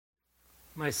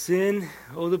My sin,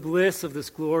 oh the bliss of this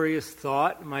glorious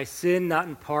thought, my sin, not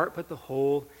in part but the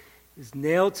whole, is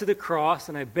nailed to the cross,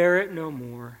 and I bear it no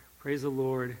more. Praise the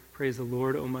Lord,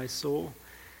 O my soul.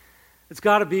 It's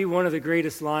got to be one of the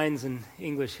greatest lines in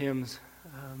English hymns.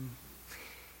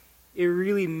 It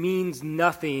really means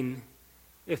nothing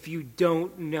if you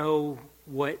don't know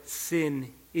what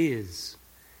sin is.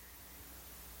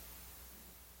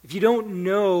 If you don't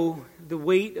know the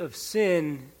weight of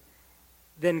sin,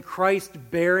 then Christ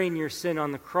bearing your sin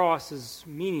on the cross is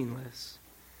meaningless.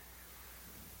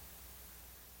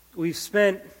 We've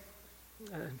spent,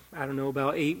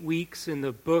 about 8 weeks in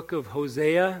the book of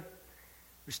Hosea,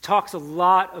 which talks a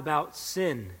lot about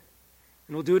sin.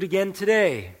 And we'll do it again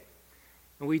today.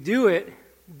 And we do it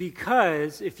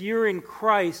because if you're in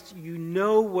Christ, you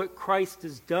know what Christ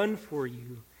has done for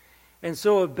you. And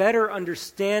so a better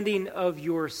understanding of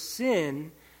your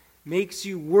sin makes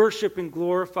you worship and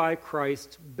glorify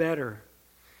Christ better.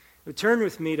 Now, turn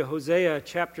with me to Hosea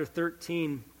chapter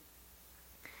 13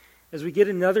 as we get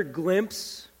another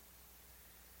glimpse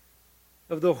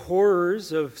of the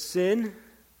horrors of sin,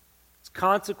 its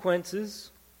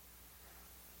consequences.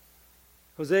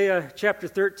 Hosea chapter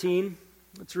 13,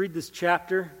 let's read this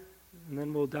chapter and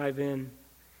then we'll dive in.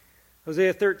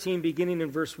 Hosea 13, beginning in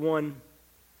verse 1.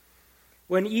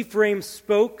 When Ephraim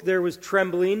spoke, there was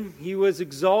trembling. He was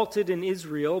exalted in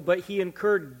Israel, but he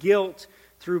incurred guilt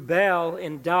through Baal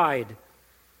and died.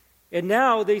 And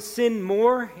now they sin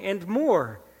more and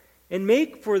more, and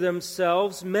make for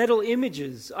themselves metal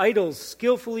images, idols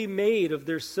skillfully made of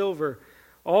their silver,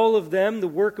 all of them the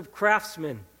work of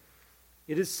craftsmen.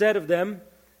 It is said of them,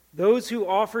 those who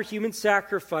offer human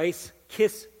sacrifice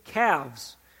kiss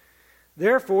calves.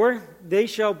 Therefore, they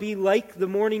shall be like the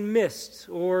morning mist,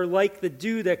 or like the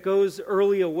dew that goes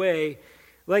early away,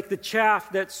 like the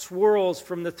chaff that swirls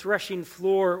from the threshing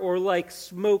floor, or like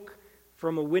smoke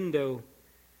from a window.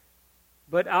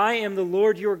 But I am the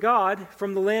Lord your God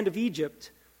from the land of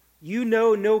Egypt. You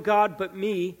know no God but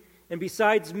me, and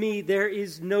besides me there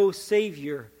is no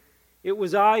Savior. It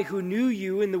was I who knew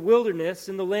you in the wilderness,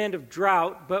 in the land of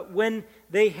drought, but when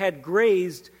they had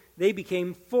grazed, they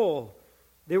became full.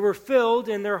 They were filled,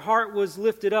 and their heart was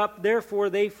lifted up, therefore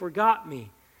they forgot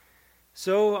me.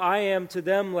 So I am to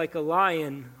them like a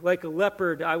lion, like a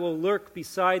leopard, I will lurk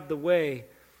beside the way.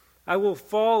 I will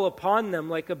fall upon them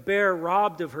like a bear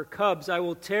robbed of her cubs. I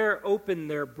will tear open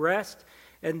their breast,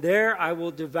 and there I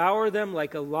will devour them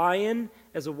like a lion,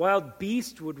 as a wild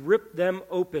beast would rip them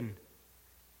open.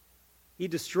 He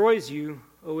destroys you,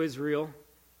 O Israel,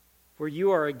 for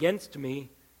you are against me,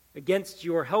 against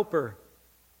your helper.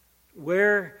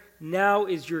 Where now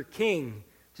is your king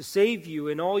to save you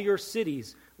in all your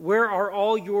cities? Where are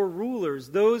all your rulers,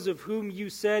 those of whom you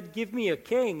said, give me a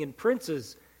king and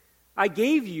princes? I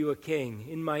gave you a king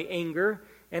in my anger,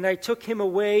 and I took him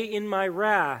away in my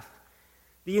wrath.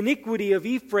 The iniquity of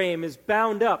Ephraim is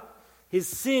bound up. His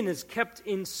sin is kept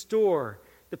in store.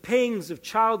 The pangs of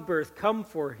childbirth come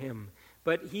for him.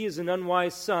 But he is an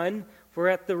unwise son, for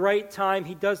at the right time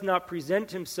he does not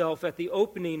present himself at the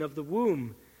opening of the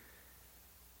womb.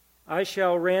 I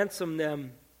shall ransom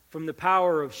them from the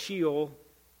power of Sheol.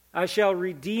 I shall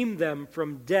redeem them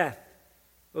from death.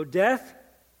 O death,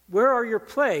 where are your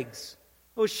plagues?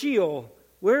 O Sheol,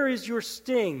 where is your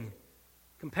sting?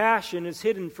 Compassion is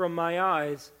hidden from my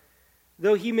eyes.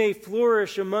 Though he may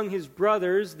flourish among his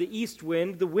brothers, the east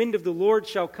wind, the wind of the Lord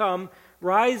shall come,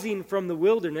 rising from the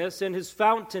wilderness, and his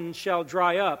fountain shall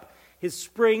dry up. His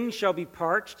spring shall be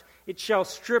parched. It shall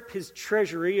strip his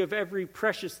treasury of every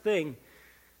precious thing.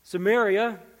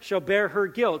 Samaria shall bear her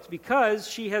guilt, because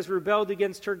she has rebelled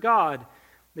against her God.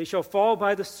 They shall fall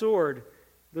by the sword.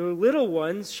 The little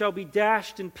ones shall be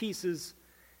dashed in pieces,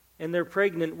 and their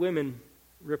pregnant women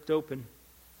ripped open.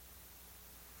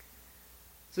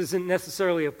 This isn't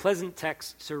necessarily a pleasant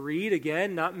text to read.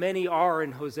 Again, not many are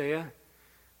in Hosea,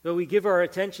 though we give our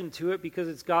attention to it because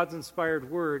it's God's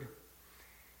inspired word.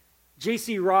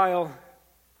 J.C. Ryle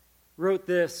wrote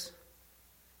this: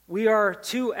 we are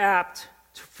too apt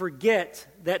to forget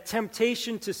that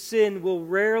temptation to sin will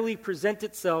rarely present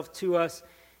itself to us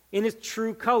in its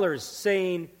true colors,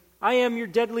 saying, I am your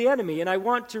deadly enemy, and I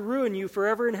want to ruin you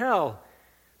forever in hell.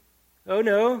 Oh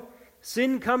no,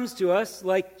 sin comes to us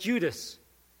like Judas,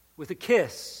 with a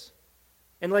kiss,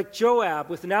 and like Joab,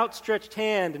 with an outstretched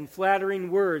hand and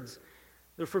flattering words.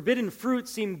 The forbidden fruit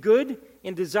seemed good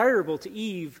and desirable to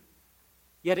Eve,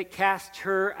 yet it cast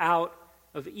her out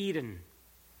of Eden.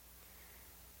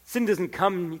 Sin doesn't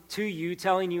come to you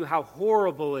telling you how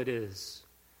horrible it is.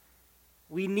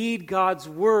 We need God's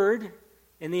word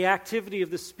and the activity of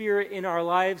the Spirit in our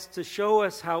lives to show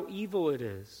us how evil it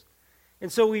is.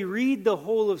 And so we read the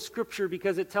whole of Scripture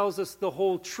because it tells us the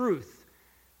whole truth,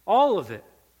 all of it.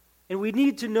 And we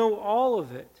need to know all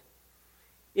of it.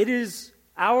 It is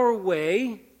our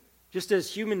way, just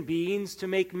as human beings, to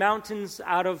make mountains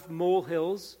out of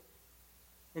molehills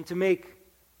and to make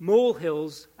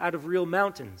molehills out of real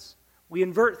mountains. We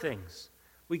invert things.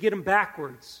 We get them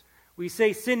backwards. We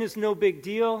say sin is no big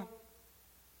deal.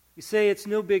 We say it's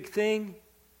no big thing.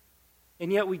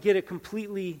 And yet we get it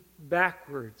completely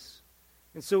backwards.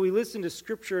 And so we listen to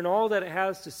Scripture and all that it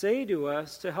has to say to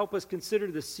us to help us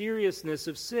consider the seriousness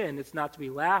of sin. It's not to be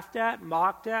laughed at,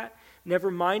 mocked at,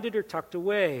 never minded or tucked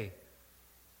away.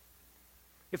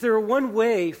 If there were one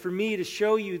way for me to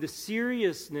show you the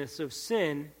seriousness of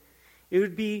sin, it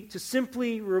would be to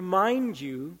simply remind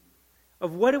you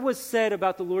of what it was said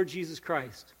about the Lord Jesus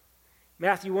Christ.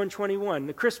 Matthew 1:21,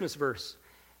 the Christmas verse.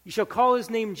 You shall call his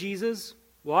name Jesus.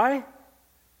 Why?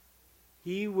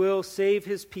 He will save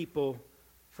his people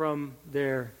from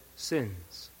their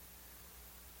sins.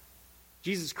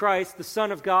 Jesus Christ, the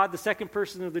Son of God, the second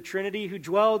person of the Trinity, who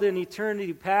dwelled in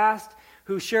eternity past,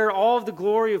 who shared all of the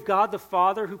glory of God the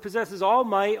Father, who possesses all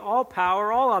might, all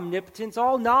power, all omnipotence,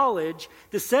 all knowledge,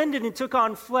 descended and took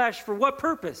on flesh for what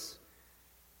purpose?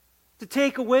 To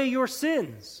take away your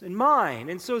sins and mine.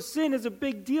 And so sin is a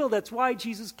big deal. That's why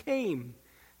Jesus came,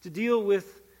 to deal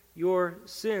with your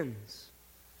sins.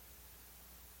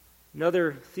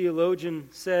 Another theologian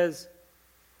says,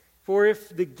 for if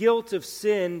the guilt of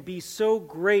sin be so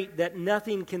great that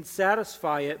nothing can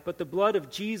satisfy it but the blood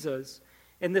of Jesus,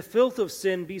 and the filth of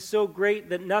sin be so great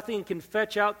that nothing can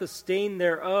fetch out the stain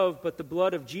thereof but the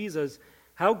blood of Jesus,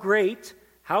 how great,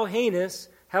 how heinous,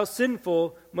 how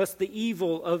sinful must the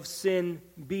evil of sin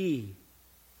be?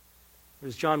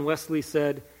 As John Wesley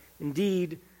said,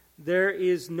 indeed, there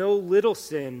is no little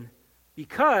sin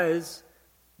because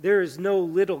there is no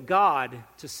little God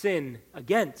to sin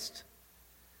against.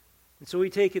 And so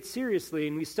we take it seriously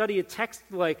and we study a text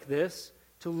like this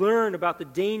to learn about the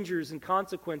dangers and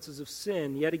consequences of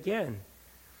sin yet again.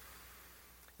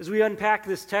 As we unpack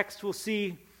this text, we'll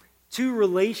see two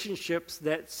relationships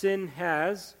that sin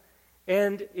has,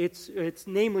 and it's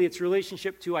namely its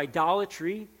relationship to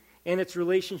idolatry and its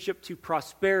relationship to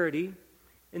prosperity.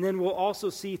 And then we'll also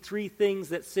see three things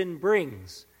that sin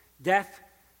brings: death,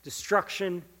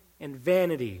 destruction, and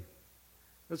vanity.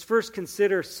 Let's first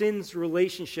consider sin's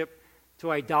relationship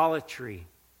to idolatry.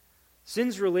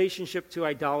 Sin's relationship to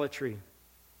idolatry.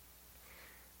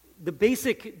 The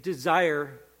basic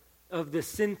desire of the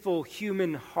sinful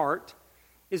human heart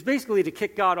is basically to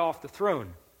kick God off the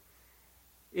throne.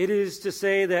 It is to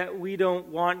say that we don't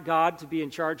want God to be in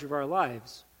charge of our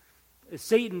lives.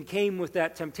 Satan came with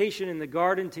that temptation in the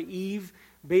garden to Eve,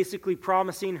 basically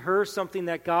promising her something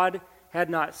that God had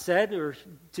not said, or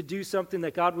to do something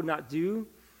that God would not do.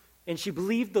 And she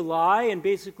believed the lie and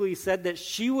basically said that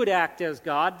she would act as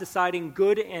God, deciding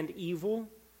good and evil.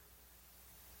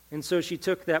 And so she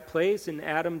took that place, and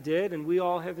Adam did, and we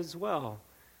all have as well.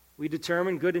 We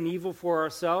determine good and evil for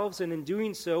ourselves, and in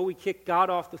doing so, we kick God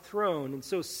off the throne. And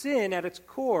so sin, at its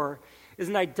core, is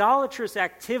an idolatrous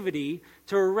activity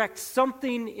to erect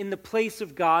something in the place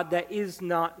of God that is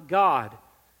not God.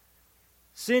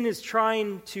 Sin is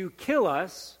trying to kill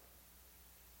us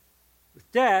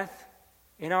with death,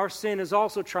 and our sin is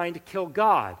also trying to kill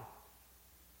God.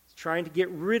 It's trying to get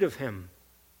rid of him,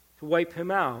 to wipe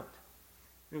him out.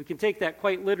 And we can take that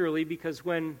quite literally, because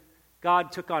when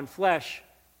God took on flesh,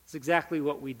 it's exactly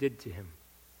what we did to him.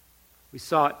 We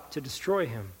sought to destroy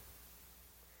him.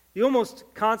 The almost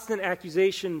constant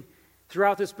accusation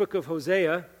throughout this book of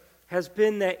Hosea has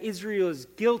been that Israel is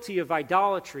guilty of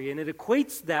idolatry, and it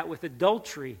equates that with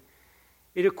adultery.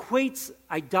 It equates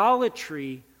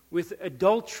idolatry with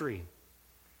adultery.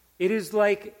 It is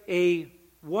like a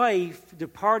wife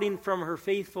departing from her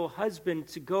faithful husband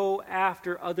to go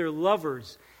after other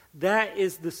lovers. That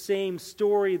is the same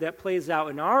story that plays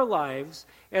out in our lives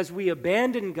as we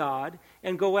abandon God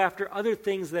and go after other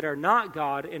things that are not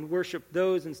God and worship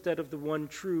those instead of the one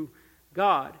true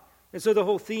God. And so the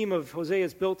whole theme of Hosea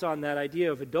is built on that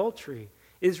idea of adultery.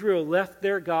 Israel left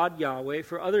their God Yahweh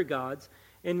for other gods,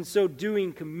 and in so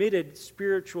doing committed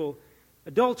spiritual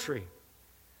adultery.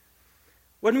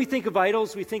 When we think of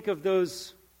idols, we think of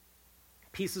those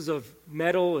pieces of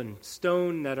metal and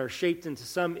stone that are shaped into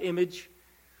some image,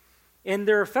 and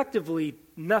they're effectively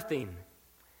nothing.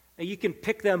 Now, you can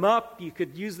pick them up, you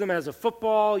could use them as a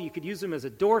football, you could use them as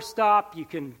a doorstop, you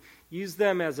can use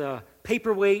them as a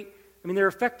paperweight. I mean, they're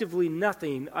effectively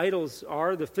nothing. Idols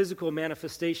are the physical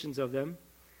manifestations of them.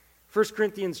 1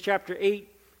 Corinthians chapter 8,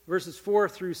 verses 4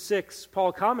 through 6,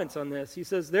 Paul comments on this. He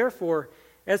says, therefore,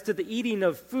 as to the eating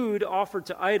of food offered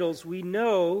to idols, we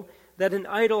know that an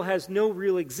idol has no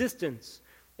real existence,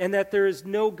 and that there is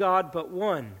no God but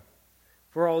one.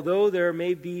 For although there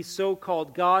may be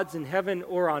so-called gods in heaven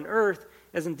or on earth,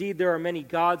 as indeed there are many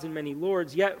gods and many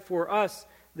lords, yet for us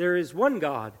there is one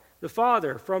God, the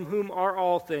Father, from whom are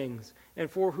all things, and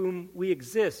for whom we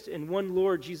exist, and one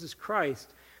Lord Jesus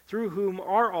Christ, through whom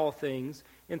are all things,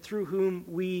 and through whom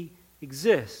we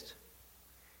exist.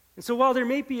 And so while there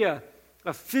may be a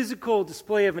physical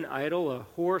display of an idol, a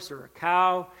horse or a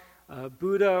cow, a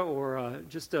Buddha, or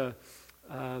just a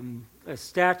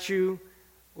statue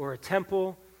or a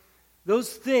temple,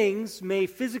 those things may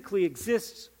physically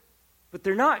exist, but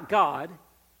they're not God.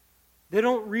 They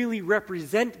don't really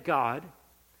represent God.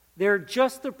 They're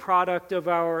just the product of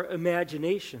our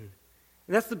imagination.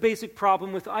 And that's the basic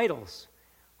problem with idols.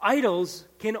 Idols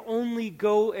can only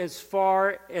go as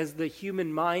far as the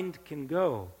human mind can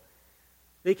go.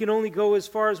 They can only go as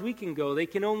far as we can go. They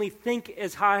can only think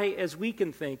as high as we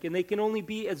can think. And they can only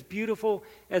be as beautiful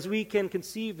as we can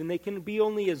conceive. And they can be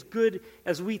only as good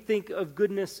as we think of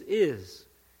goodness is.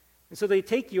 And so they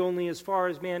take you only as far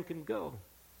as man can go.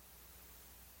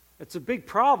 It's a big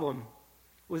problem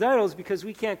with idols because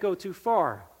we can't go too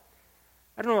far.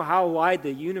 I don't know how wide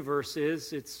the universe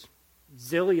is. It's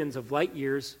zillions of light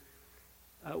years.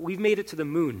 We've made it to the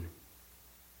moon,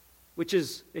 which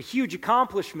is a huge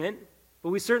accomplishment, but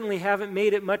we certainly haven't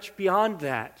made it much beyond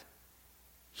that.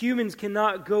 Humans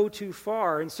cannot go too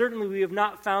far, and certainly we have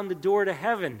not found the door to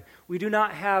heaven. We do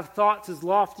not have thoughts as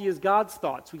lofty as God's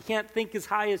thoughts. We can't think as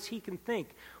high as He can think.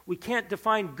 We can't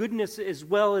define goodness as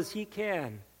well as He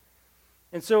can.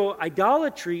 And so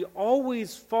idolatry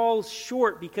always falls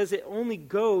short because it only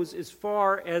goes as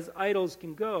far as idols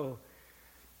can go.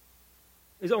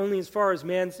 Is only as far as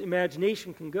man's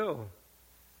imagination can go.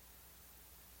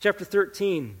 Chapter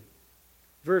 13,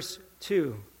 verse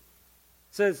 2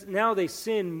 says, "Now they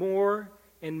sin more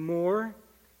and more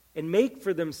and make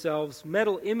for themselves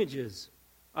metal images,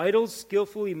 idols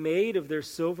skillfully made of their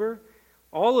silver,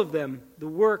 all of them the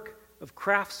work of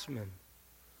craftsmen."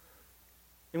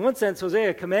 In one sense,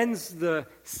 Hosea commends the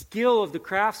skill of the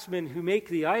craftsmen who make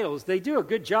the idols. They do a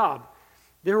good job.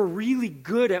 They're really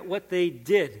good at what they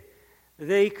did.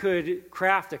 They could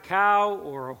craft a cow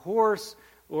or a horse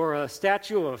or a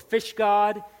statue of a fish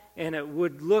god, and it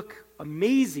would look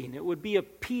amazing. It would be a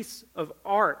piece of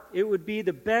art. It would be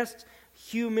the best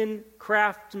human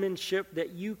craftsmanship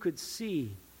that you could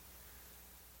see.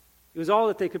 It was all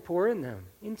that they could pour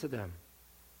into them.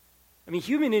 I mean,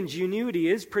 human ingenuity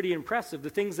is pretty impressive,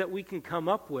 the things that we can come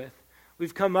up with.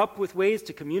 We've come up with ways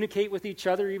to communicate with each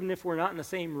other even if we're not in the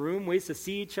same room, ways to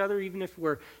see each other even if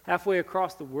we're halfway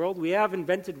across the world. We have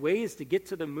invented ways to get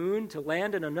to the moon, to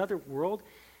land in another world.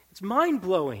 It's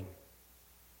mind-blowing.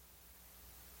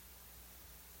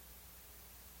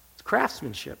 It's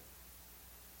craftsmanship.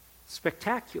 It's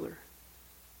spectacular.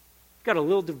 You've got a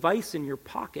little device in your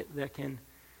pocket that can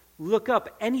look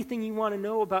up anything you want to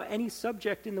know about any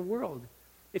subject in the world.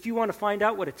 If you want to find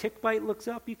out what a tick bite looks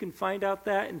up, you can find out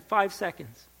that in 5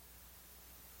 seconds.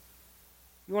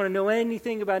 You want to know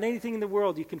anything about anything in the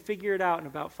world, you can figure it out in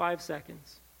about 5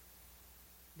 seconds.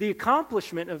 The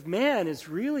accomplishment of man is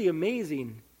really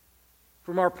amazing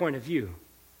from our point of view.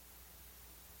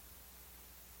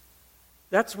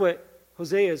 That's what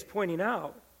Hosea is pointing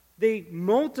out. They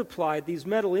multiplied these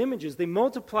metal images. They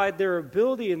multiplied their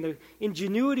ability and the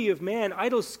ingenuity of man,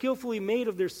 idols skillfully made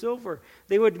of their silver.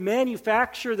 They would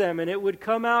manufacture them, and it would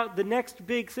come out the next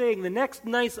big thing, the next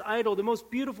nice idol, the most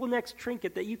beautiful next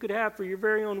trinket that you could have for your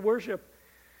very own worship.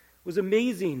 It was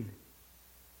amazing.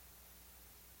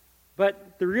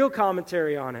 But the real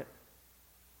commentary on it,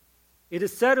 it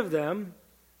is said of them,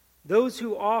 those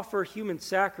who offer human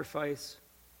sacrifice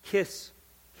kiss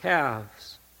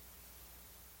calves.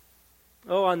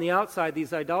 Oh, on the outside,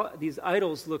 these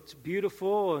idols looked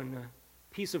beautiful and a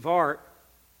piece of art.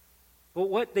 But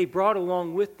what they brought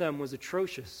along with them was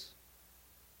atrocious.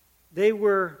 They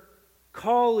were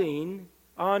calling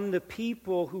on the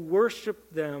people who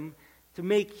worshiped them to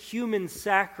make human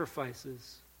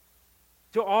sacrifices,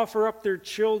 to offer up their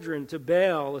children to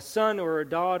Baal, a son or a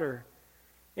daughter.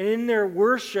 And in their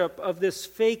worship of this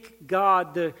fake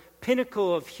god, the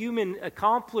pinnacle of human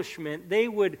accomplishment, they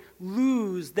would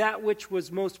lose that which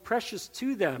was most precious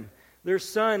to them, their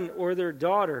son or their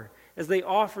daughter, as they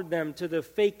offered them to the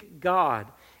fake god.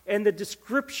 And the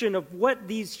description of what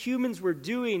these humans were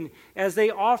doing as they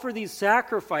offer these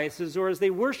sacrifices or as they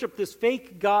worship this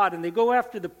fake god and they go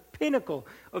after the pinnacle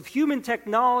of human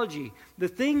technology, the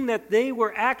thing that they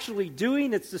were actually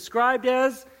doing, it's described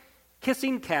as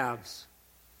kissing calves.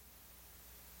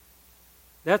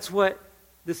 That's what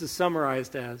this is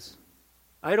summarized as.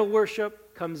 Idol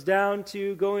worship comes down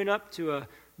to going up to a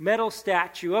metal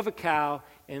statue of a cow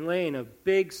and laying a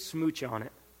big smooch on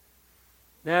it.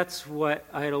 That's what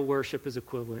idol worship is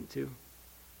equivalent to.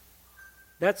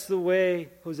 That's the way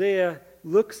Hosea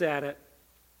looks at it.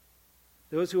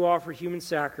 Those who offer human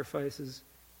sacrifices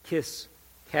kiss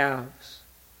calves.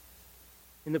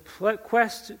 In the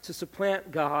quest to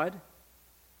supplant God,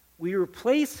 we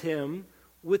replace him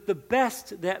with the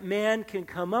best that man can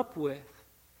come up with.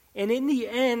 And in the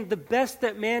end, the best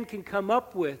that man can come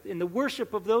up with in the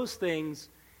worship of those things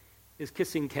is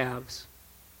kissing calves.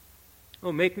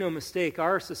 Oh, make no mistake,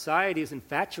 our society is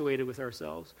infatuated with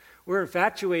ourselves. We're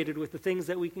infatuated with the things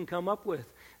that we can come up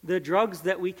with, the drugs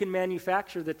that we can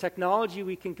manufacture, the technology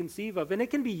we can conceive of. And it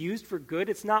can be used for good.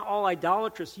 It's not all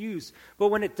idolatrous use. But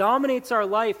when it dominates our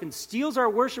life and steals our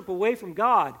worship away from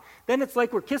God, then it's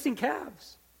like we're kissing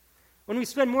calves. When we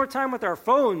spend more time with our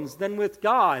phones than with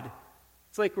God,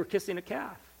 it's like we're kissing a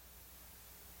calf.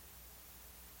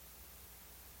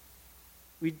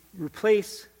 We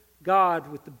replace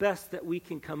God with the best that we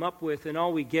can come up with, and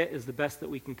all we get is the best that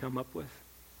we can come up with.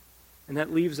 And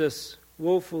that leaves us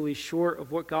woefully short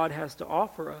of what God has to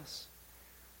offer us.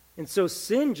 And so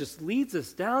sin just leads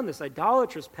us down this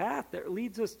idolatrous path that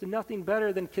leads us to nothing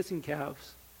better than kissing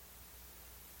calves.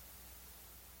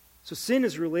 So sin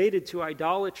is related to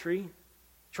idolatry,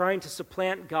 trying to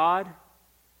supplant God.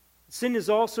 Sin is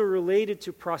also related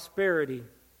to prosperity.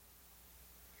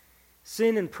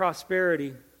 Sin and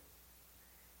prosperity.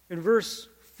 In verse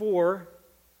 4,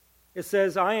 it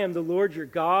says, I am the Lord your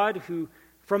God, who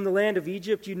from the land of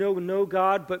Egypt you know no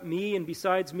God but me, and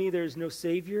besides me there is no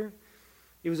Savior.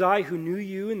 It was I who knew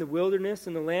you in the wilderness,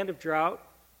 in the land of drought.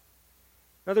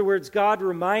 In other words, God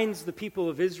reminds the people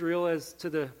of Israel as to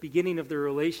the beginning of their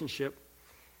relationship.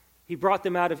 He brought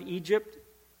them out of Egypt.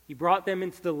 He brought them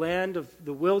into the land of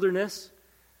the wilderness,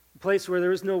 a place where there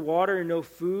was no water and no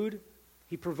food.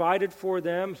 He provided for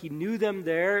them. He knew them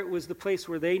there. It was the place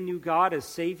where they knew God as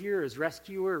Savior, as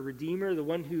Rescuer, Redeemer, the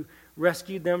one who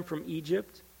rescued them from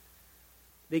Egypt.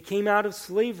 They came out of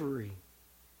slavery.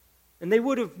 And they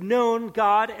would have known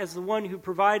God as the one who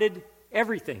provided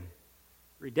everything.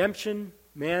 Redemption,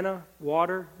 manna,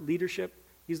 water, leadership.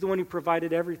 He's the one who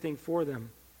provided everything for them.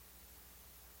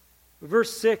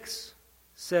 Verse 6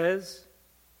 says,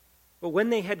 but when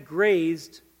they had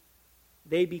grazed,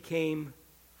 they became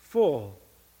full.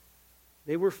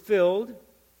 They were filled,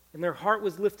 and their heart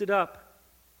was lifted up.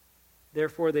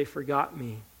 Therefore they forgot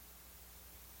me.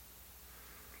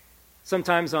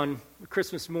 Sometimes on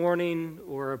Christmas morning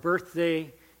or a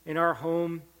birthday in our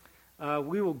home,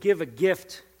 we will give a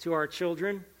gift to our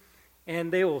children,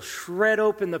 and they will shred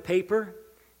open the paper,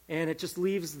 and it just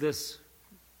leaves this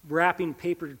wrapping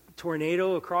paper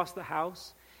tornado across the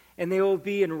house. And they will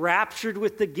be enraptured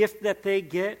with the gift that they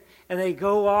get, and they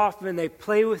go off and they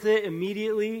play with it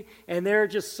immediately, and they're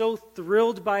just so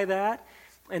thrilled by that.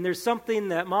 And there's something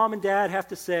that mom and dad have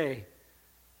to say.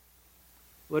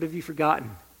 What have you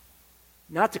forgotten?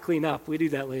 Not to clean up. We do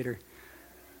that later.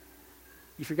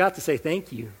 You forgot to say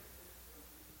thank you.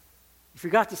 You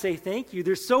forgot to say thank you.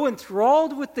 They're so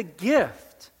enthralled with the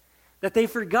gift that they've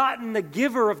forgotten the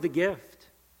giver of the gift.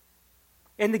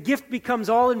 And the gift becomes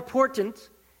all important,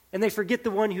 and they forget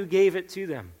the one who gave it to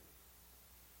them.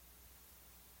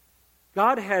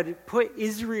 God had put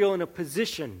Israel in a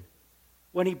position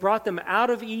when he brought them out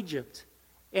of Egypt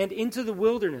and into the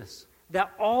wilderness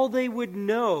that all they would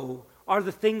know are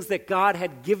the things that God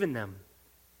had given them.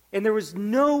 And there was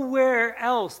nowhere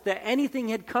else that anything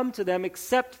had come to them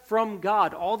except from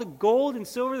God. All the gold and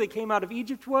silver that came out of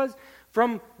Egypt was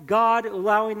from God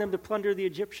allowing them to plunder the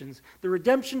Egyptians. The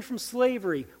redemption from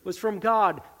slavery was from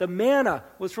God. The manna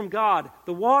was from God.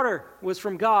 The water was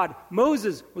from God.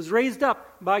 Moses was raised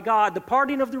up by God. The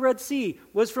parting of the Red Sea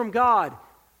was from God.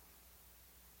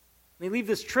 They leave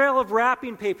this trail of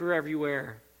wrapping paper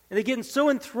everywhere. And they get so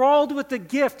enthralled with the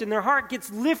gift, and their heart gets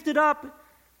lifted up, and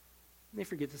they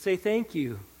forget to say thank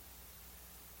you.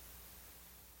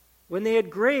 When they had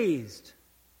grazed,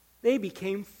 they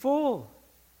became full.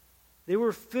 They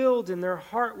were filled, and their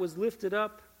heart was lifted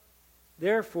up.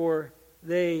 Therefore,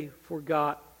 they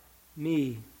forgot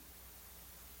me.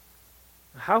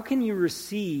 How can you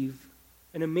receive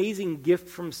an amazing gift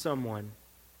from someone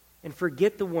and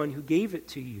forget the one who gave it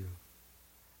to you?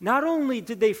 Not only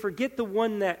did they forget the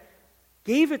one that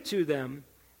gave it to them,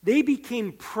 they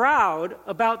became proud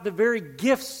about the very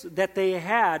gifts that they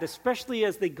had, especially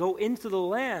as they go into the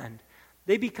land.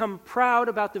 They become proud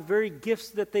about the very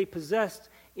gifts that they possessed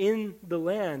in the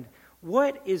land.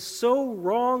 What is so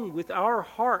wrong with our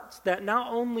hearts that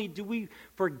not only do we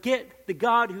forget the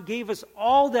God who gave us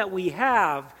all that we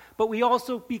have, but we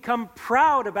also become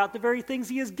proud about the very things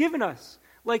he has given us,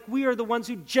 like we are the ones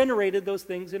who generated those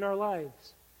things in our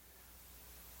lives?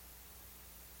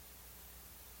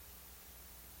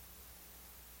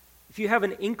 If you have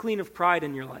an inkling of pride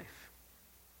in your life,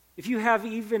 if you have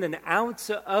even an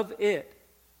ounce of it,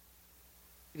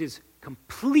 it is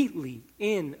completely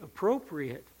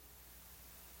inappropriate.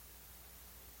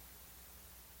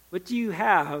 What do you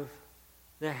have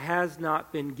that has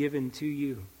not been given to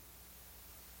you?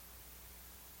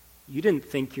 You didn't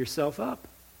think yourself up.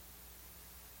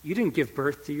 You didn't give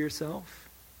birth to yourself.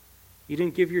 You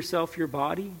didn't give yourself your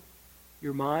body,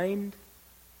 your mind,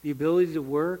 the ability to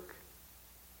work,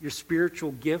 your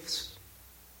spiritual gifts.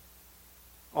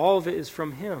 All of it is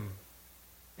from him.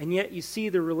 And yet you see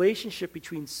the relationship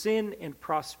between sin and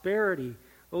prosperity.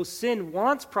 Oh, sin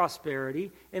wants prosperity,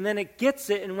 and then it gets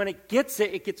it, and when it gets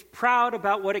it, it gets proud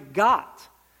about what it got.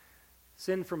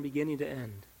 Sin from beginning to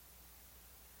end.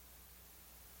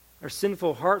 Our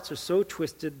sinful hearts are so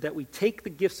twisted that we take the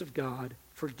gifts of God,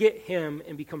 forget him,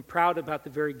 and become proud about the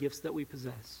very gifts that we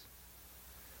possess.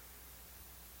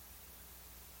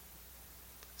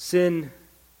 Sin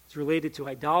is related to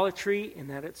idolatry in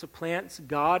that it supplants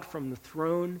God from the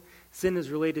throne. Sin is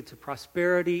related to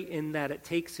prosperity in that it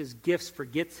takes his gifts,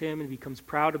 forgets him, and becomes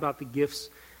proud about the gifts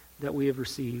that we have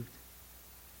received.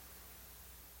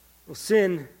 Well,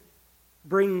 sin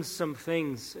brings some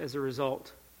things as a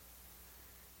result.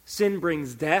 Sin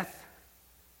brings death.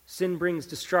 Sin brings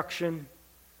destruction.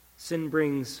 Sin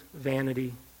brings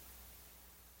vanity.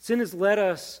 Sin has led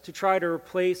us to try to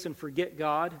replace and forget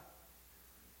God.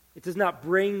 It does not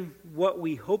bring what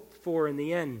we hoped for in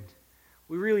the end.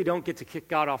 We really don't get to kick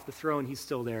God off the throne. He's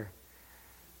still there.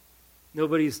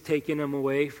 Nobody's taken him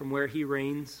away from where he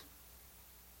reigns.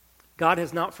 God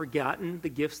has not forgotten the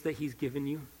gifts that he's given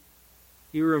you.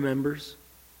 He remembers.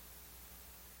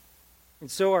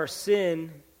 And so our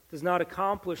sin does not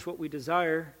accomplish what we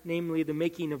desire, namely the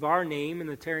making of our name and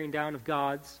the tearing down of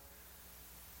God's.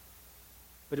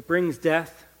 But it brings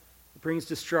death, it brings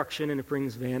destruction, and it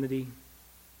brings vanity.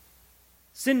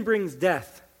 Sin brings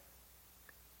death.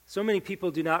 So many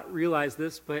people do not realize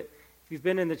this, but if you've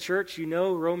been in the church, you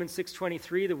know Romans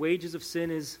 6:23, the wages of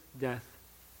sin is death.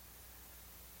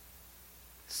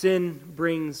 Sin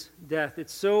brings death.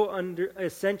 It's so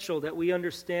essential that we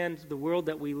understand the world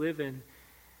that we live in.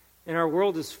 And our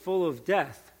world is full of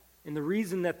death. And the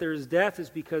reason that there is death is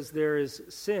because there is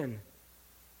sin.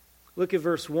 Look at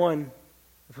verse 1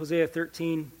 of Hosea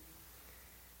 13.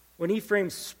 When Ephraim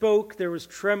spoke, there was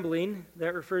trembling.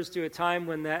 That refers to a time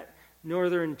when that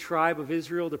northern tribe of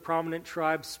Israel, the prominent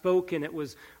tribe, spoke, and it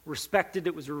was respected,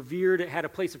 it was revered, it had a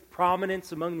place of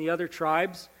prominence among the other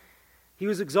tribes. He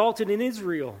was exalted in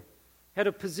Israel, had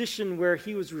a position where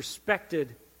he was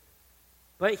respected,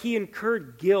 but he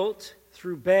incurred guilt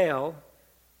through Baal,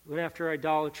 went after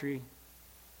idolatry,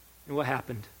 and what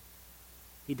happened?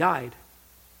 He died.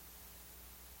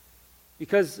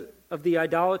 Because of the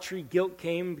idolatry, guilt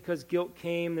came. Because guilt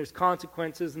came, there's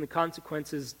consequences, and the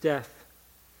consequences, death.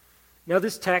 Now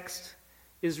this text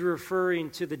is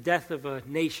referring to the death of a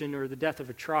nation or the death of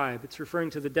a tribe. It's referring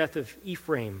to the death of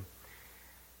Ephraim.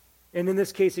 And in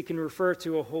this case, it can refer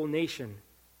to a whole nation.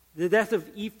 The death of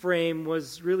Ephraim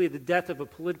was really the death of a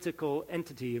political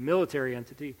entity, a military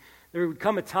entity. There would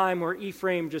come a time where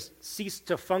Ephraim just ceased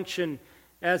to function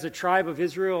as a tribe of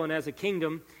Israel and as a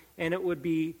kingdom, and it would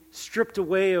be stripped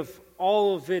away of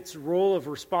all of its role of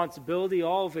responsibility,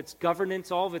 all of its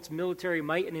governance, all of its military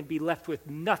might, and it'd be left with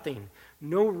nothing.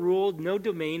 No rule, no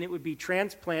domain. It would be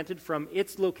transplanted from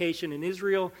its location in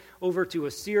Israel over to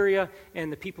Assyria,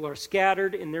 and the people are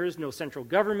scattered, and there is no central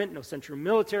government, no central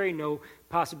military, no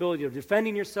possibility of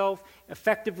defending yourself.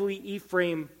 Effectively,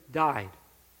 Ephraim died.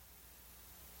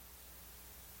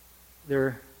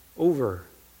 They're over.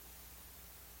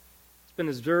 It's been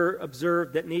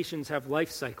observed that nations have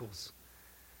life cycles.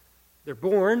 They're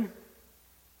born,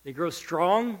 they grow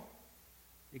strong,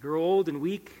 they grow old and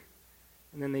weak,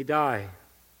 and then they die.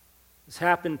 This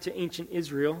happened to ancient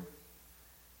Israel.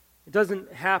 It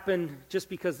doesn't happen just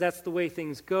because that's the way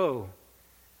things go.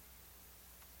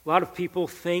 A lot of people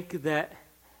think that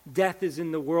death is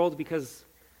in the world because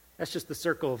that's just the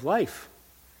circle of life.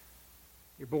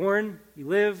 You're born, you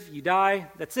live, you die,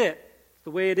 that's it. The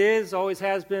way it is, always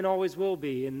has been, always will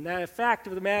be. And the fact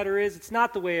of the matter is, it's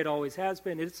not the way it always has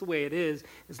been. It's the way it is.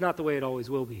 It's not the way it always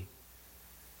will be.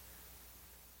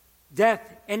 Death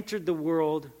entered the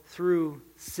world through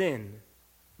sin.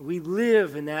 We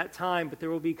live in that time, but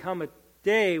there will become a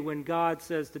day when God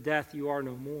says to death, you are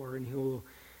no more, and he will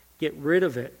get rid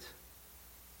of it.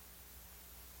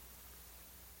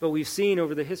 But we've seen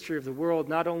over the history of the world,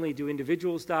 not only do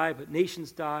individuals die, but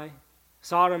nations die.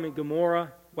 Sodom and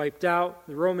Gomorrah wiped out,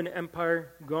 the Roman Empire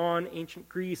gone, ancient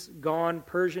Greece gone,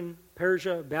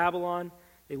 Persia, Babylon,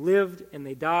 they lived and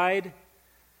they died.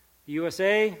 The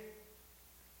USA,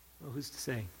 well, who's to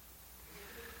say?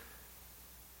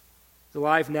 It's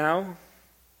alive now.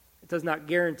 It does not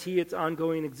guarantee its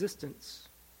ongoing existence.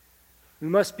 We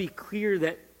must be clear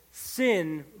that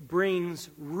sin brings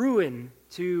ruin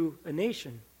to a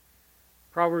nation.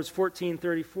 Proverbs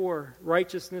 14:34,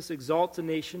 righteousness exalts a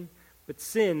nation, but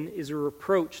sin is a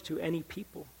reproach to any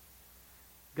people.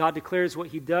 God declares what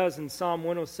he does in Psalm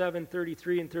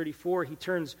 107:33 and 34. He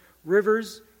turns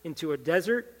rivers into a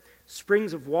desert,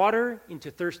 springs of water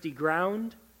into thirsty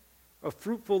ground, a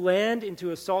fruitful land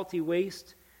into a salty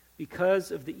waste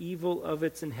because of the evil of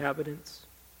its inhabitants.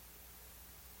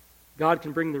 God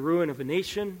can bring the ruin of a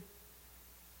nation.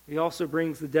 He also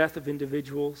brings the death of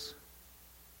individuals.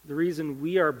 The reason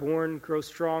we are born, grow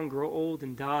strong, grow old,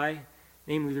 and die,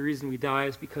 namely the reason we die,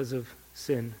 is because of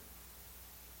sin.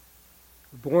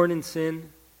 We're born in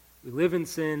sin, we live in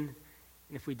sin,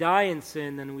 and if we die in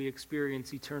sin, then we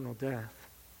experience eternal death.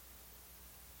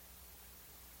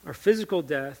 Our physical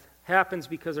death happens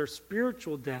because our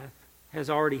spiritual death has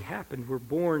already happened. We're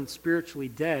born spiritually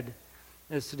dead.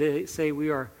 As today say, we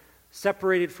are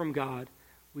separated from God.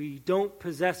 We don't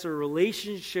possess a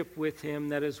relationship with him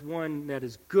that is one that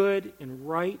is good and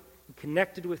right and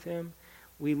connected with him.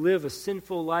 We live a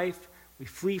sinful life. We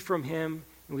flee from him,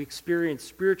 and we experience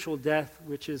spiritual death,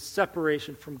 which is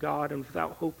separation from God and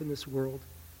without hope in this world.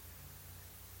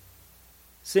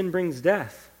 Sin brings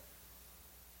death.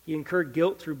 He incurred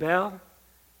guilt through Baal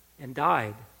and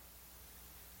died.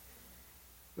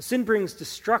 Well, sin brings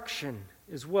destruction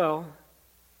as well.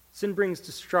 Sin brings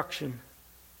destruction.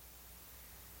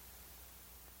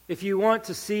 If you want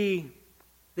to see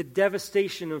the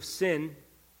devastation of sin,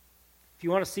 if you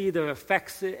want to see the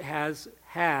effects it has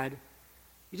had,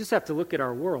 you just have to look at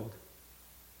our world.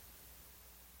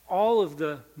 All of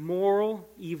the moral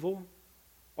evil,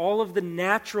 all of the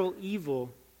natural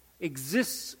evil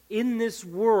exists in this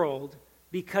world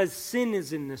because sin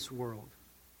is in this world.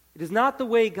 It is not the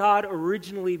way God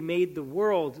originally made the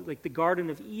world, like the Garden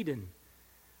of Eden,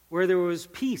 where there was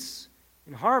peace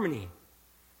and harmony.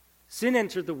 Sin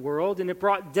entered the world, and it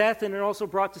brought death, and it also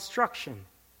brought destruction.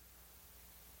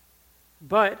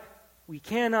 But we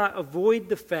cannot avoid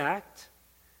the fact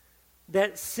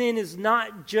that sin is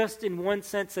not just, in one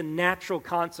sense, a natural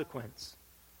consequence.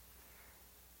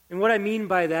 And what I mean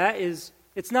by that is,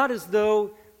 it's not as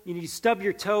though you stub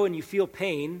your toe and you feel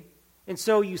pain, and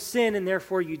so you sin and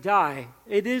therefore you die.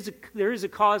 There is a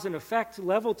cause and effect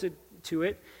level to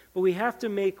it, but we have to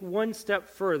make one step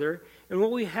further. And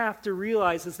what we have to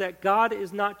realize is that God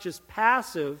is not just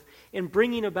passive in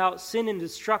bringing about sin and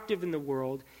destructive in the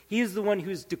world. He is the one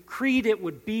who's decreed it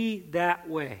would be that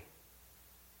way.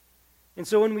 And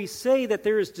so when we say that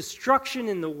there is destruction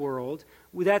in the world,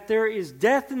 that there is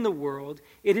death in the world,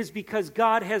 it is because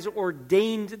God has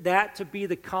ordained that to be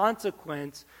the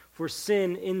consequence for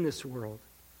sin in this world.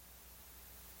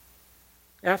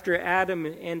 After Adam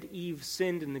and Eve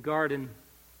sinned in the garden,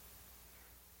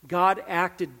 God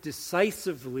acted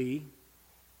decisively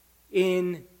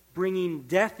in bringing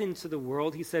death into the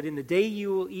world. He said, "In the day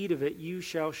you will eat of it, you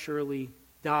shall surely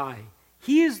die."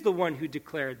 He is the one who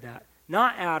declared that.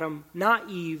 Not Adam, not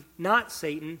Eve, not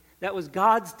Satan. That was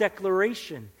God's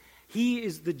declaration. He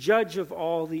is the judge of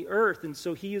all the earth, and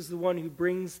so he is the one who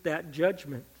brings that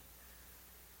judgment.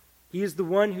 He is the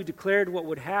one who declared what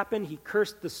would happen. He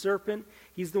cursed the serpent.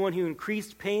 He's the one who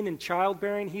increased pain in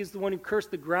childbearing. He's the one who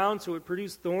cursed the ground so it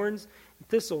produced thorns and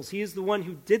thistles. He is the one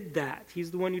who did that.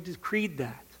 He's the one who decreed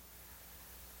that.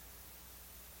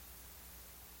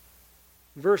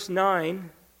 Verse 9,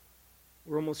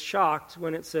 we're almost shocked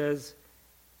when it says,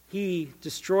 "He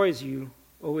destroys you,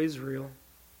 O Israel,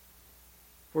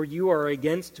 for you are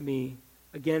against me,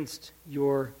 against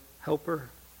your helper."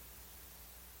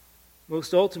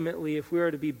 Most ultimately, if we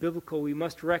are to be biblical, we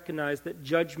must recognize that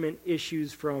judgment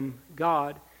issues from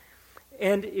God.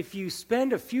 And if you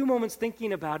spend a few moments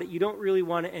thinking about it, you don't really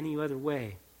want it any other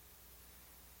way.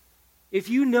 If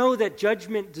you know that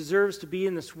judgment deserves to be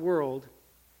in this world,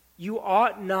 you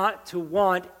ought not to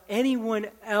want anyone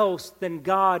else than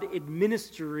God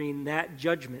administering that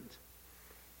judgment.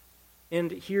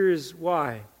 And here's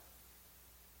why.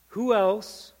 Who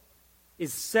else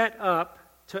is set up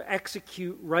to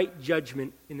execute right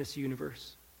judgment in this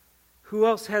universe? Who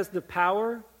else has the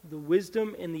power, the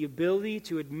wisdom, and the ability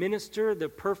to administer the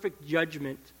perfect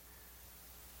judgment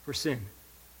for sin?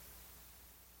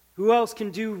 Who else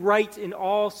can do right in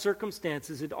all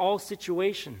circumstances, in all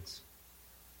situations?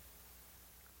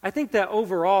 I think that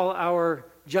overall our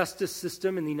justice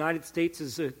system in the United States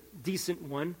is a decent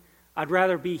one. I'd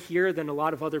rather be here than a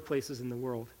lot of other places in the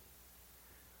world.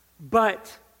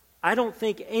 But I don't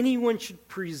think anyone should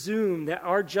presume that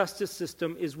our justice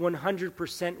system is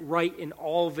 100% right in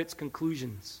all of its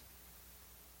conclusions.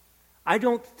 I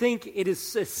don't think it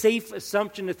is a safe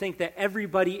assumption to think that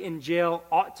everybody in jail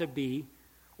ought to be,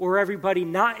 or everybody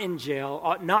not in jail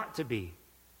ought not to be.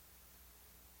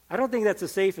 I don't think that's a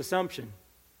safe assumption.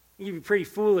 You'd be pretty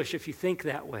foolish if you think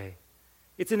that way.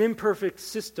 It's an imperfect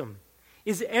system.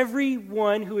 Is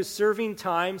everyone who is serving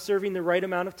time serving the right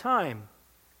amount of time?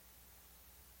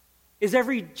 Is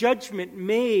every judgment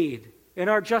made in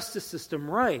our justice system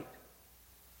right?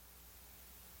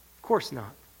 Of course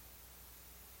not.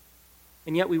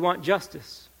 And yet we want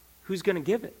justice. Who's going to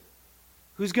give it?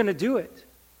 Who's going to do it?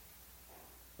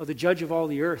 Well, the judge of all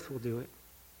the earth will do it.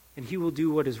 And he will do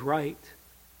what is right.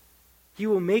 He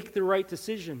will make the right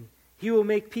decision. He will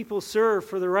make people serve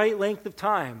for the right length of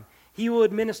time. He will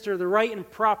administer the right and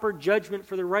proper judgment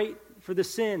for the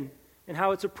sin and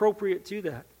how it's appropriate to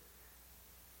that.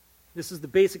 This is the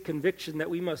basic conviction that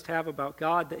we must have about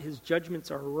God, that his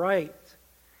judgments are right.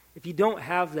 If you don't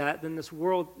have that, then this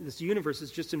world, this universe is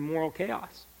just in moral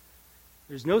chaos.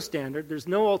 There's no standard. There's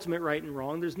no ultimate right and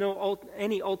wrong. There's no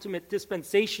any ultimate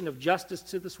dispensation of justice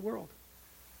to this world.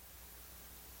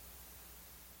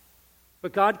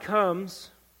 But God comes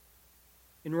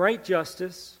in right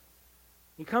justice.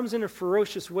 He comes in a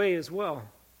ferocious way as well.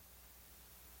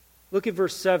 Look at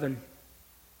verse 7.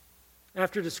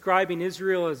 After describing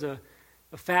Israel as a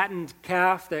fattened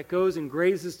calf that goes and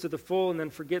grazes to the full and then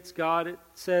forgets God, it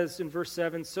says in verse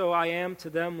 7, "So I am to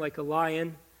them like a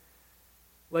lion,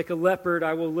 like a leopard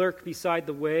I will lurk beside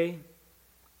the way.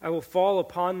 I will fall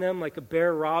upon them like a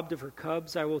bear robbed of her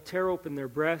cubs. I will tear open their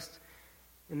breast,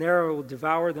 and there I will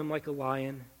devour them like a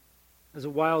lion, as a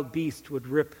wild beast would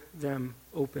rip them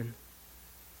open."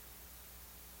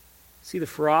 See the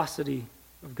ferocity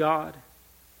of God.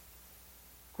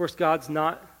 Of course, God's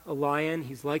not a lion.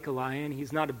 He's like a lion.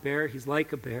 He's not a bear. He's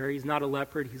like a bear. He's not a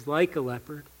leopard. He's like a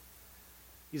leopard.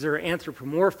 These are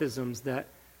anthropomorphisms that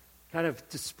kind of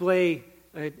display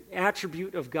an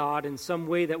attribute of God in some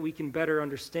way that we can better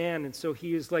understand. And so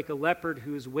he is like a leopard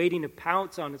who is waiting to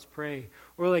pounce on its prey,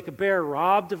 or like a bear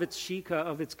robbed of its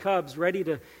of its cubs, ready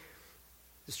to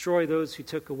destroy those who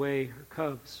took away her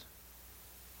cubs.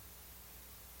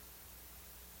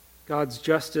 God's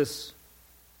justice,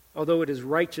 although it is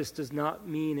righteous, does not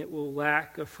mean it will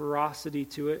lack a ferocity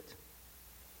to it.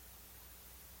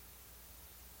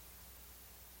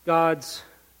 God's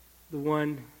the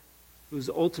one who's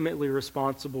ultimately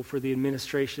responsible for the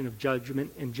administration of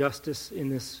judgment and justice in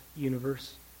this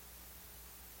universe.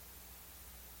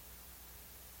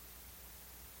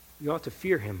 We ought to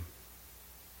fear him.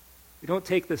 We don't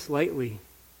take this lightly.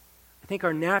 I think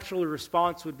our natural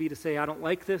response would be to say, I don't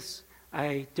like this.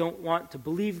 I don't want to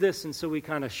believe this, and so we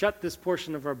kind of shut this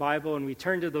portion of our Bible and we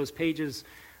turn to those pages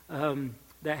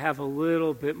that have a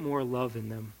little bit more love in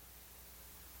them.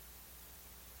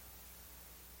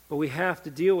 But we have to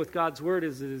deal with God's word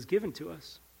as it is given to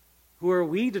us. Who are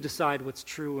we to decide what's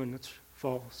true and what's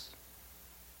false?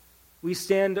 We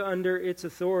stand under its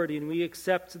authority and we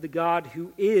accept the God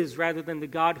who is rather than the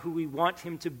God who we want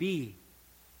him to be.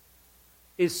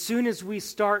 As soon as we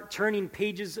start turning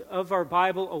pages of our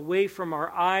Bible away from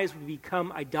our eyes, we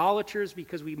become idolaters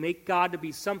because we make God to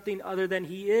be something other than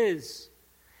he is.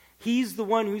 He's the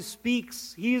one who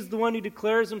speaks. He is the one who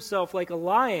declares himself like a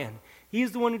lion. He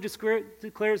is the one who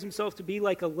declares himself to be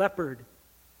like a leopard.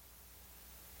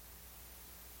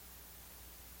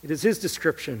 It is his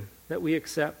description that we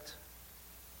accept.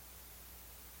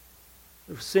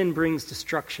 Sin brings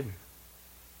destruction.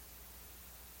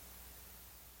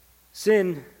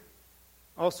 Sin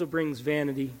also brings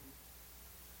vanity.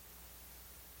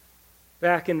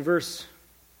 Back in verse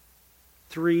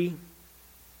 3,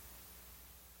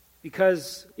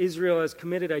 because Israel has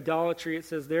committed idolatry, it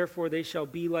says, "Therefore they shall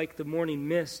be like the morning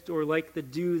mist, or like the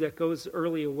dew that goes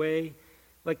early away,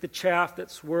 like the chaff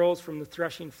that swirls from the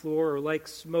threshing floor, or like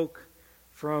smoke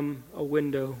from a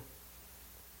window."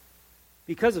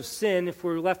 Because of sin, if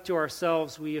we're left to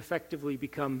ourselves, we effectively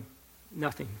become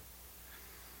nothing.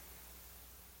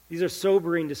 These are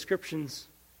sobering descriptions.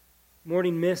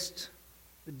 Morning mist,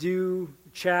 the dew,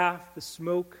 the chaff, the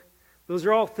smoke. Those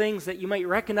are all things that you might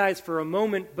recognize for a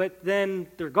moment, but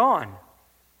then they're gone.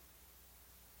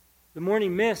 The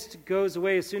morning mist goes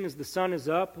away as soon as the sun is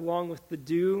up, along with the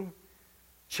dew.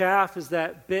 Chaff is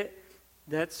that bit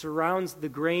that surrounds the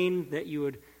grain that you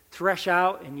would thresh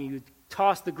out and you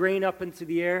toss the grain up into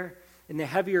the air, and the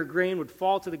heavier grain would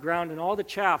fall to the ground, and all the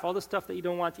chaff, all the stuff that you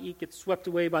don't want to eat, gets swept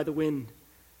away by the wind.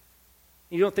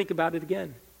 You don't think about it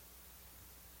again.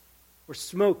 Or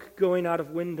smoke going out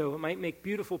of window. It might make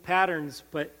beautiful patterns,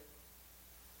 but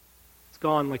it's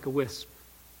gone like a wisp.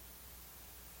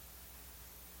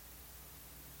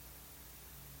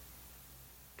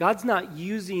 God's not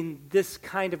using this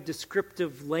kind of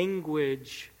descriptive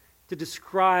language to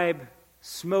describe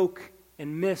smoke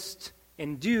and mist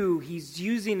and dew. He's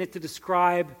using it to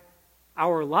describe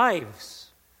our lives,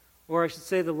 or I should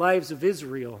say the lives of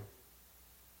Israel.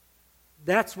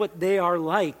 That's what they are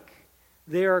like.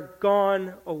 They are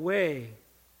gone away.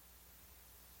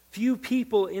 Few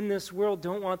people in this world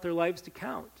don't want their lives to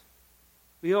count.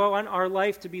 We all want our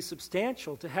life to be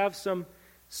substantial, to have some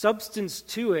substance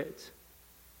to it.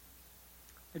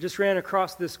 I just ran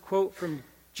across this quote from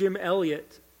Jim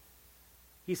Elliot.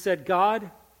 He said,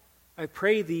 "God, I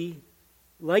pray thee,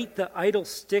 light the idle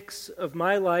sticks of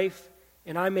my life,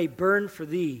 and I may burn for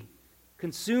thee.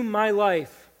 Consume my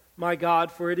life, my God,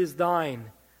 for it is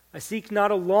thine. I seek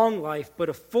not a long life, but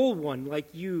a full one,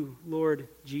 like you, Lord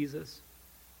Jesus."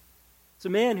 It's a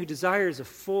man who desires a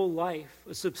full life,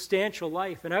 a substantial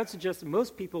life. And I would suggest that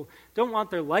most people don't want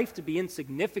their life to be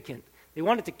insignificant. They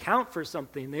want it to count for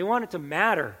something. They want it to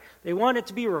matter. They want it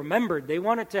to be remembered. They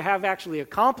want it to have actually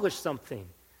accomplished something.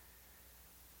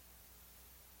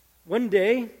 One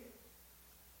day,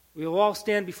 we will all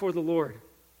stand before the Lord.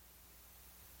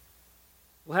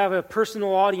 We'll have a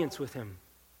personal audience with him.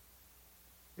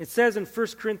 It says in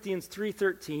 1 Corinthians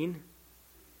 3:13,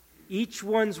 "Each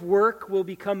one's work will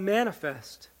become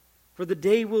manifest, for the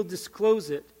day will disclose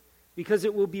it, because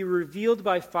it will be revealed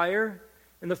by fire,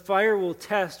 and the fire will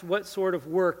test what sort of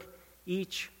work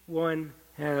each one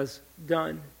has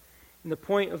done." And the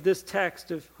point of this text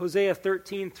of Hosea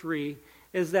 13:3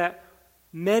 is that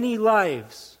many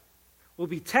lives will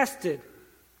be tested,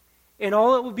 and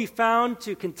all it will be found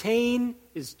to contain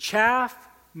is chaff,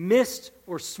 mist,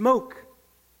 or smoke.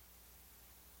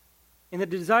 And the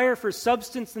desire for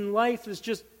substance in life is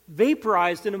just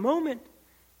vaporized in a moment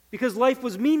because life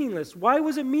was meaningless. Why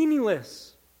was it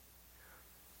meaningless?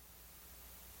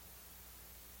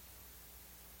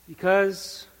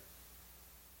 Because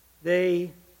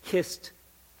they kissed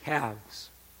calves.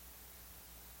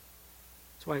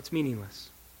 That's why it's meaningless.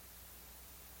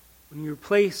 When you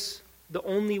replace the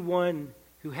only one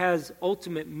who has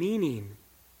ultimate meaning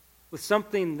with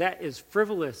something that is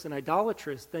frivolous and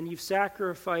idolatrous, then you've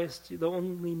sacrificed the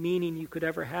only meaning you could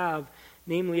ever have,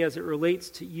 namely as it relates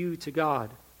to you, to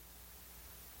God.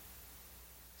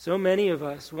 So many of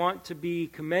us want to be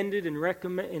commended and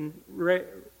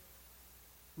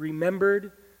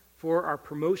remembered for our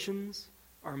promotions,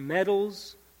 our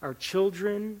medals, our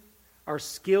children, our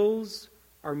skills,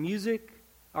 our music,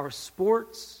 our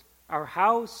sports, our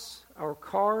house, our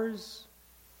cars.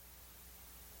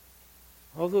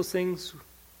 All those things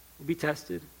will be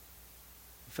tested,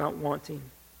 found wanting.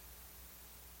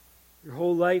 Your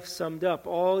whole life summed up,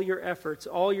 all your efforts,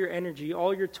 all your energy,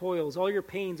 all your toils, all your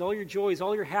pains, all your joys,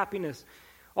 all your happiness,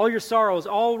 all your sorrows,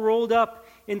 all rolled up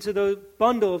into the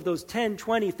bundle of those 10,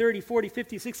 20, 30, 40,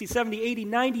 50, 60, 70, 80,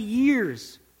 90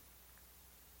 years,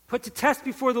 put to test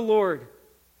before the Lord.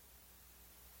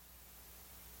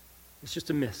 It's just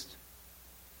a mist.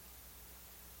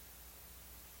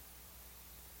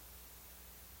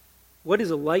 What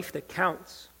is a life that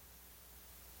counts?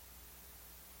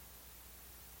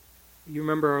 You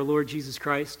remember our Lord Jesus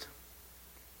Christ?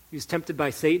 He was tempted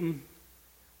by Satan,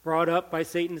 brought up by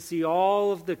Satan to see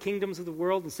all of the kingdoms of the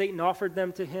world, and Satan offered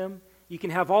them to him. You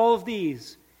can have all of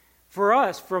these. For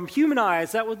us, from human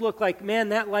eyes, that would look like, man,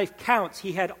 that life counts.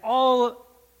 He had all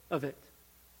of it.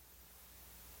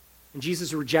 And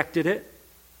Jesus rejected it.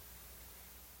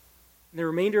 And the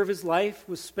remainder of his life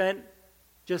was spent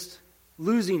just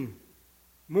losing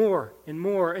more and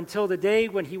more until the day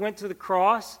when he went to the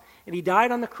cross and he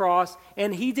died on the cross,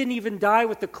 and he didn't even die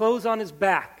with the clothes on his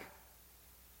back.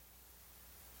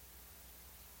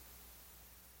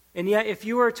 And yet, if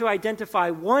you were to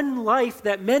identify one life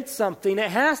that meant something,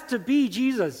 it has to be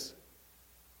Jesus.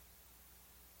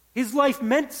 His life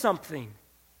meant something.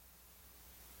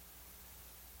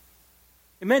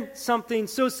 It meant something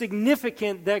so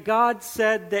significant that God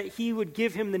said that he would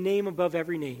give him the name above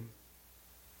every name.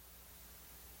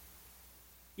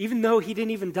 Even though he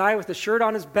didn't even die with a shirt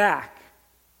on his back,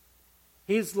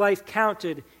 his life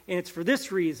counted, and it's for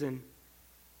this reason,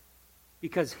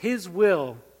 because his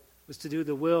will was to do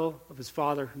the will of his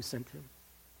Father who sent him.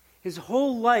 His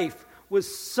whole life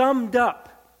was summed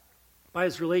up by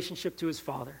his relationship to his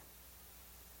Father.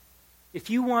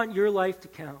 If you want your life to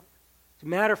count, to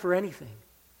matter for anything,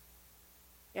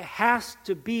 It has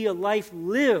to be a life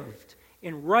lived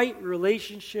in right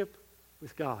relationship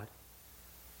with God.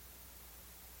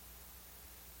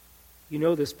 You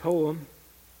know this poem.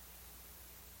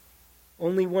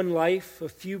 Only one life, a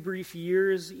few brief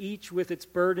years, each with its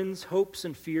burdens, hopes,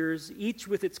 and fears, each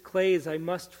with its clays I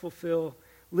must fulfill,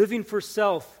 living for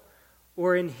self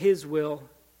or in His will.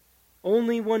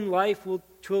 Only one life will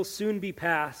soon be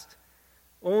past.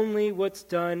 Only what's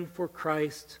done for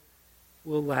Christ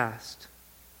will last.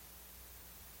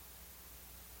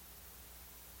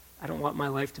 I don't want my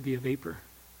life to be a vapor.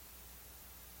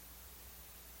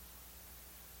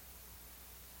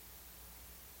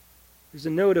 There's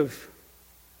a note of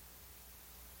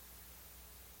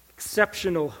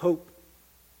exceptional hope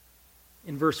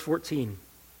in verse 14.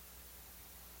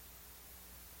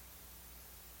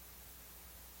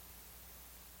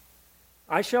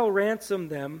 I shall ransom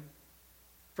them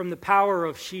from the power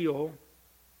of Sheol.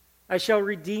 I shall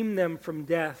redeem them from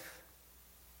death.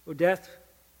 O death,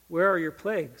 where are your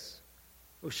plagues?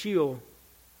 O Sheol,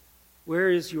 where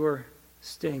is your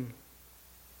sting?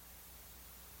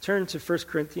 Turn to 1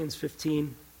 Corinthians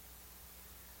 15.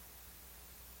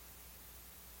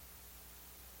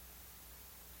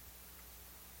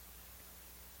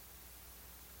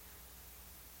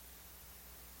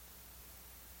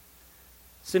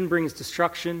 Sin brings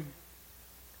destruction.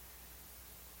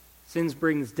 Sin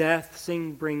brings death.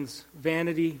 Sin brings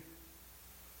vanity.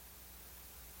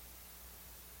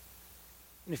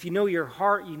 And if you know your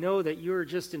heart, you know that you're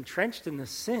just entrenched in the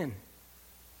sin.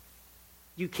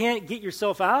 You can't get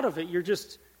yourself out of it. You're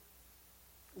just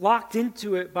locked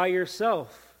into it by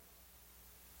yourself.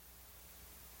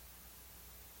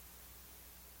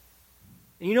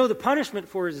 And you know the punishment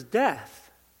for it is death.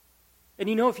 And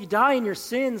you know if you die in your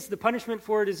sins, the punishment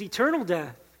for it is eternal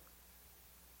death.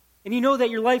 And you know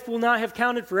that your life will not have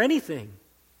counted for anything.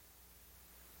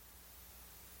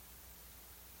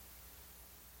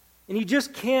 And you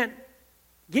just can't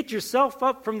get yourself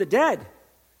up from the dead.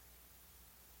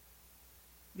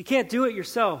 You can't do it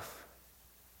yourself.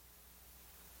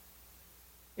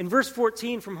 In verse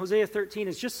 14 from Hosea 13,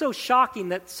 it's just so shocking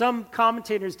that some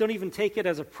commentators don't even take it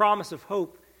as a promise of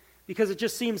hope, because it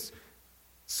just seems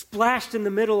splashed in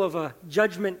the middle of a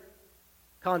judgment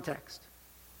context.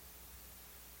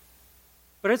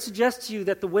 But I suggest to you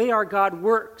that the way our God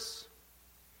works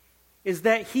is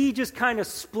that He just kind of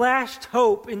splashed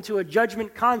hope into a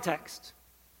judgment context.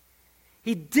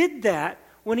 He did that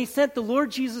when He sent the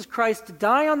Lord Jesus Christ to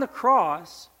die on the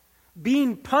cross,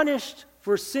 being punished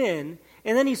for sin,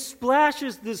 and then He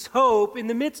splashes this hope in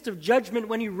the midst of judgment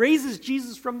when He raises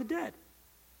Jesus from the dead.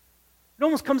 It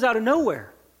almost comes out of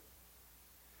nowhere.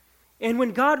 And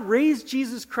when God raised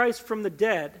Jesus Christ from the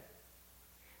dead,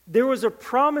 there was a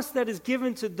promise that is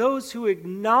given to those who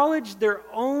acknowledge their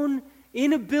own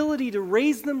inability to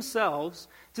raise themselves,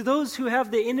 to those who have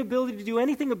the inability to do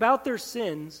anything about their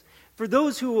sins, for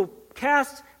those who will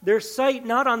cast their sight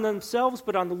not on themselves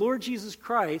but on the Lord Jesus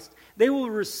Christ. They will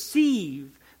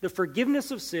receive the forgiveness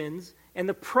of sins and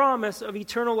the promise of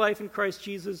eternal life in Christ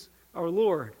Jesus our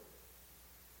Lord.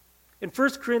 In 1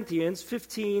 Corinthians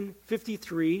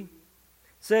 15:53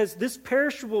 says, this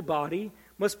perishable body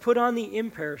must put on the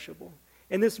imperishable,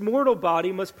 and this mortal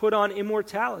body must put on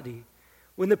immortality.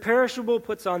 When the perishable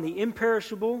puts on the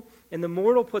imperishable, and the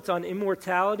mortal puts on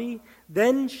immortality,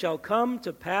 then shall come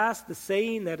to pass the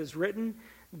saying that is written,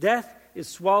 death is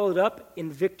swallowed up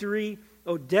in victory.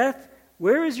 O death,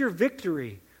 where is your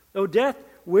victory? O death,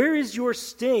 where is your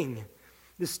sting?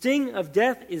 The sting of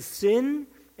death is sin,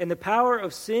 and the power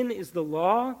of sin is the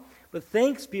law. But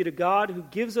thanks be to God who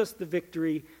gives us the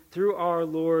victory through our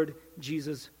Lord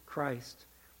Jesus Christ.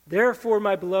 Therefore,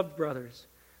 my beloved brothers,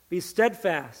 be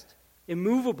steadfast,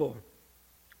 immovable,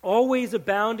 always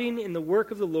abounding in the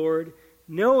work of the Lord,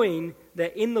 knowing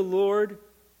that in the Lord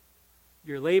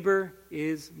your labor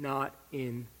is not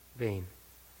in vain.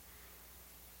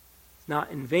 It's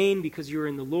not in vain because you're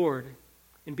in the Lord.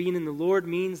 And being in the Lord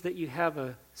means that you have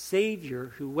a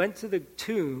Savior who went to the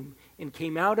tomb and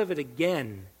came out of it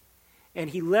again. And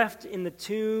He left in the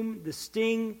tomb the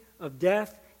sting of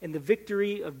death and the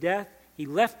victory of death. He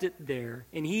left it there,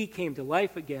 and He came to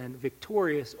life again,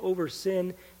 victorious over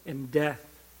sin and death,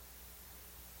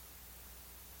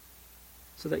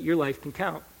 so that your life can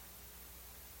count.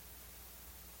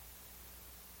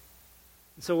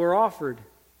 And so we're offered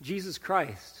Jesus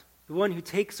Christ, the one who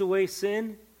takes away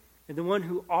sin, and the one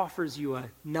who offers you a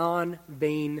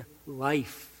non-vain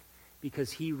life,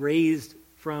 because He raised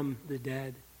from the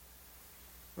dead.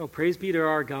 Oh, praise be to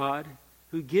our God,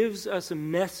 who gives us a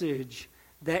message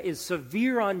that is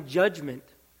severe on judgment,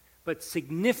 but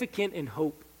significant in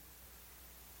hope.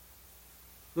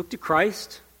 Look to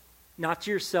Christ, not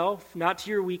to yourself, not to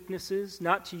your weaknesses,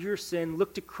 not to your sin.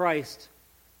 Look to Christ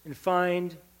and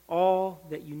find all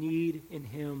that you need in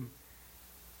Him.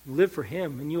 Live for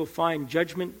Him, and you will find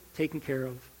judgment taken care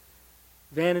of,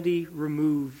 vanity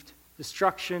removed,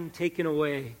 destruction taken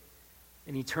away,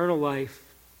 and eternal life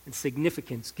and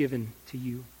significance given to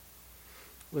you.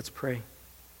 Let's pray.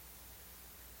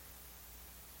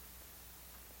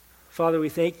 Father, we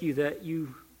thank you that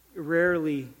you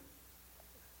rarely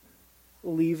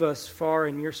leave us far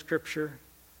in your Scripture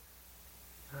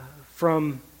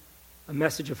from a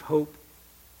message of hope.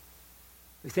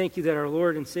 We thank you that our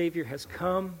Lord and Savior has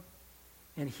come,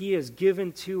 and He has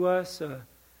given to us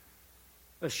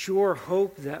a sure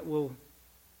hope that will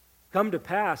come to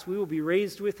pass. We will be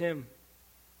raised with Him.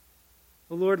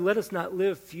 Oh Lord, let us not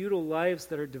live futile lives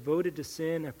that are devoted to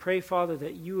sin. I pray, Father,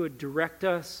 that you would direct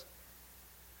us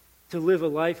to live a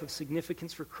life of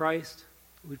significance for Christ.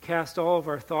 We would cast all of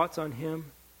our thoughts on Him,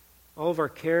 all of our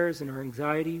cares and our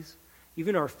anxieties.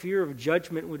 Even our fear of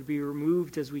judgment would be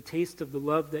removed as we taste of the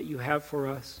love that you have for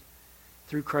us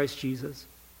through Christ Jesus.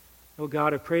 Oh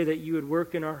God, I pray that you would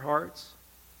work in our hearts.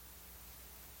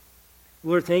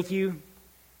 Lord, thank you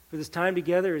for this time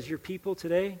together as your people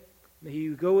today. May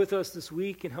you go with us this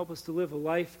week and help us to live a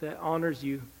life that honors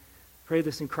you. Pray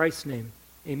this in Christ's name.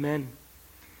 Amen.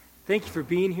 Thank you for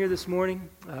being here this morning.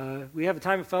 We have a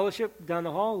time of fellowship down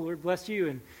the hall. Lord bless you,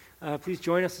 and please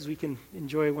join us as we can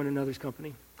enjoy one another's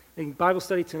company. And Bible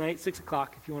study tonight, 6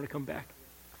 o'clock, if you want to come back.